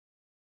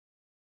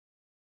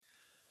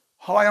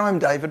Hi, I'm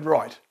David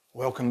Wright.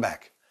 Welcome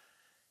back.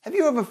 Have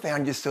you ever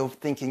found yourself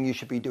thinking you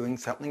should be doing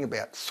something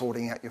about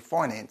sorting out your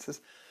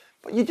finances,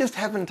 but you just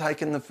haven't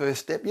taken the first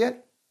step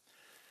yet?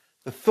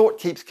 The thought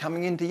keeps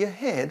coming into your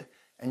head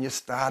and you're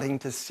starting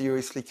to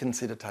seriously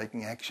consider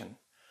taking action.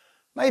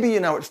 Maybe you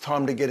know it's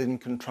time to get in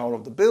control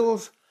of the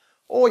bills,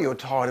 or you're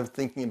tired of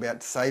thinking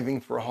about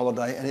saving for a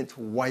holiday and it's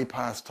way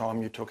past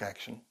time you took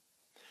action.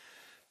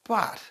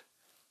 But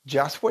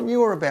just when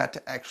you are about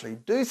to actually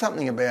do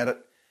something about it,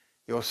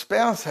 your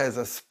spouse has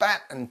a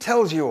spat and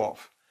tells you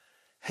off.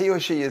 He or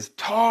she is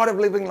tired of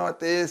living like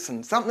this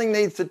and something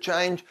needs to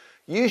change.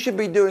 You should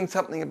be doing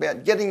something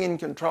about getting in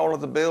control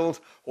of the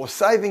bills or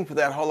saving for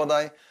that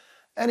holiday.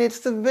 And it's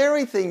the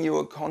very thing you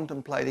were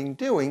contemplating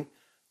doing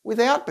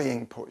without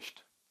being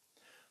pushed.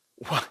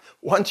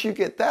 Once you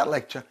get that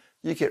lecture,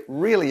 you get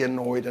really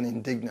annoyed and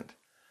indignant.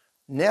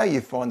 Now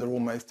you find it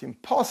almost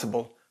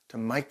impossible to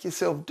make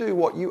yourself do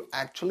what you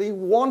actually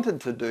wanted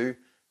to do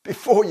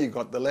before you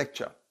got the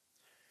lecture.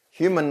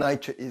 Human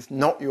nature is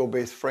not your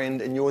best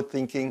friend and you're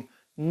thinking,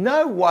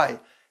 no way,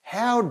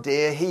 how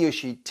dare he or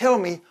she tell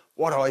me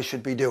what I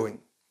should be doing?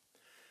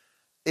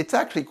 It's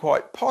actually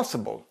quite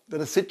possible that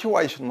a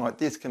situation like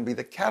this can be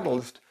the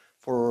catalyst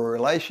for a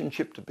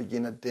relationship to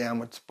begin a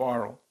downward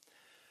spiral.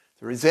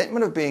 The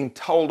resentment of being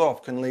told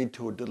off can lead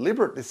to a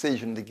deliberate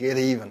decision to get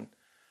even.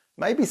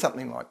 Maybe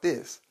something like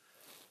this.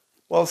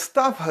 Well,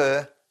 stuff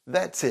her,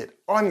 that's it.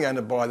 I'm going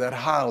to buy that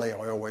Harley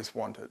I always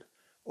wanted.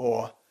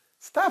 Or,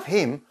 stuff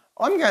him,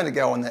 I'm going to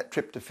go on that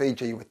trip to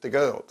Fiji with the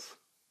girls.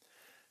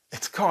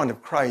 It's kind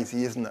of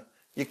crazy, isn't it?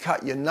 You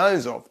cut your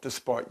nose off to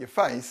spite your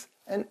face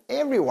and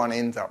everyone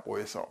ends up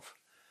worse off.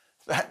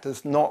 That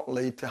does not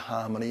lead to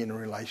harmony in a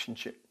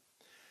relationship.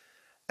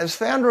 As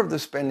founder of the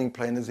Spending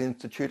Planners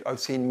Institute, I've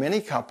seen many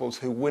couples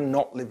who were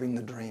not living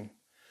the dream.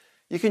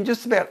 You can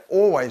just about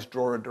always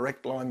draw a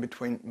direct line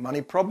between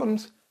money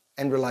problems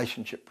and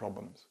relationship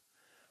problems.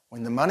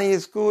 When the money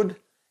is good,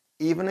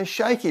 even a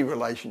shaky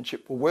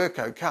relationship will work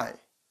okay.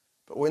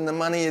 But when the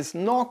money is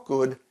not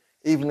good,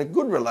 even a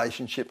good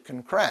relationship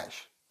can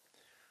crash.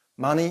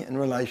 Money and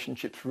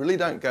relationships really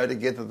don't go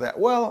together that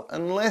well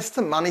unless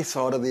the money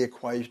side of the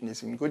equation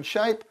is in good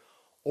shape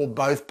or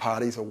both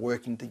parties are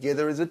working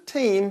together as a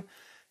team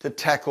to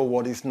tackle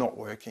what is not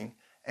working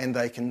and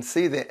they can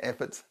see their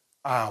efforts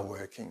are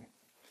working.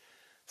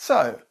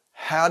 So,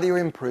 how do you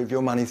improve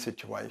your money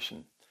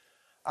situation?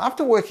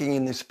 After working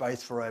in this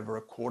space for over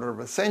a quarter of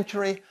a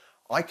century,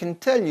 I can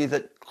tell you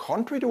that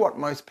contrary to what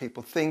most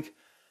people think,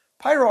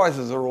 pay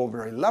rises are all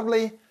very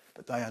lovely,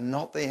 but they are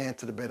not the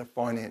answer to better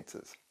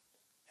finances.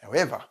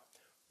 However,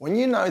 when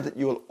you know that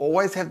you will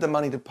always have the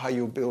money to pay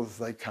your bills as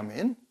they come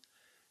in,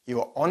 you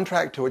are on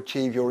track to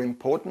achieve your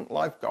important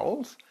life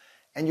goals,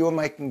 and you are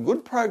making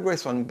good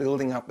progress on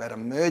building up that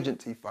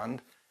emergency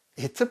fund,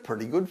 it's a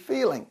pretty good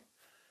feeling.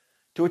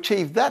 To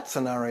achieve that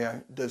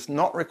scenario does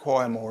not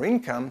require more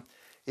income,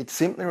 it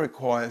simply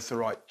requires the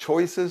right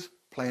choices,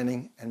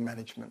 planning and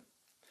management.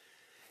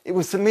 It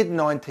was the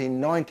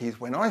mid-1990s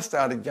when I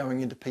started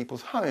going into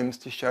people's homes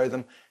to show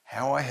them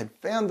how I had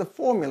found the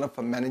formula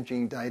for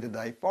managing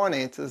day-to-day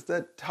finances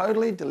that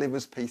totally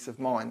delivers peace of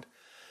mind.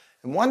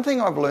 And one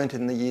thing I've learned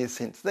in the years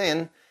since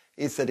then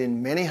is that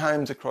in many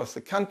homes across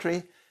the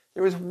country,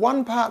 there is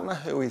one partner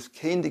who is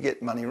keen to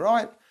get money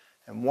right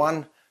and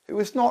one who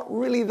is not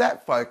really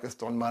that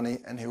focused on money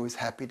and who is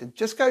happy to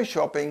just go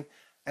shopping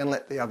and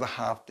let the other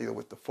half deal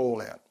with the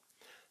fallout.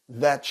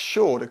 That's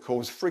sure to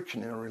cause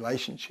friction in a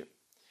relationship.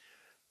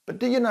 But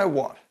do you know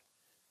what?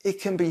 It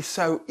can be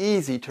so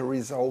easy to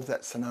resolve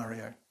that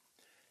scenario.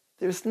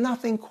 There's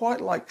nothing quite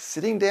like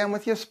sitting down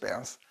with your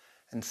spouse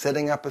and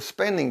setting up a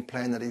spending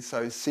plan that is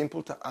so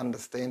simple to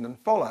understand and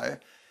follow,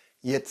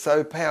 yet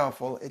so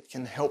powerful it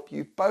can help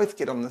you both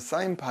get on the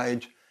same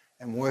page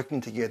and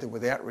working together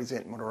without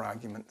resentment or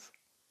arguments.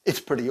 It's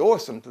pretty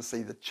awesome to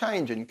see the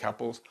change in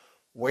couples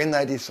when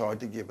they decide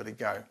to give it a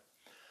go.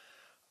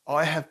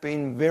 I have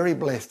been very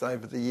blessed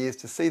over the years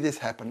to see this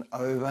happen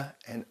over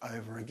and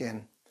over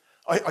again.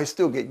 I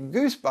still get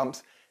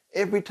goosebumps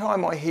every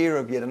time I hear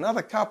of yet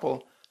another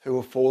couple who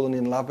have fallen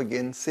in love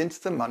again since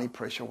the money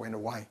pressure went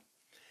away.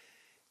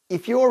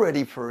 If you're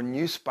ready for a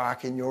new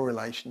spark in your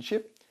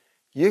relationship,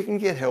 you can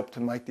get help to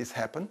make this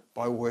happen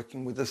by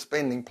working with a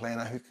spending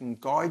planner who can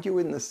guide you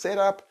in the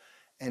setup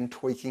and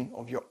tweaking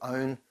of your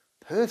own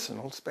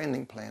personal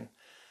spending plan.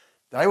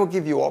 They will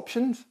give you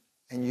options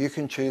and you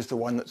can choose the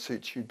one that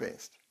suits you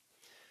best.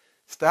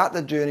 Start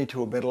the journey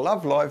to a better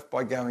love life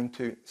by going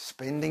to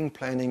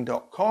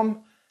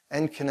spendingplanning.com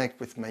and connect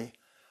with me.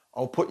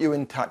 I'll put you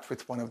in touch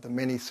with one of the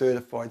many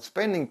certified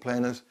spending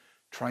planners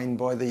trained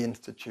by the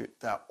Institute.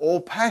 They're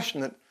all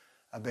passionate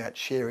about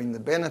sharing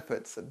the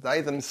benefits that they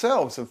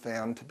themselves have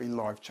found to be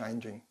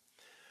life-changing.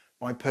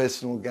 My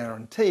personal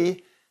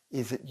guarantee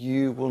is that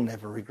you will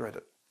never regret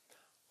it.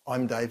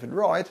 I'm David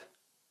Wright.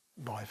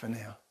 Bye for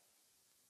now.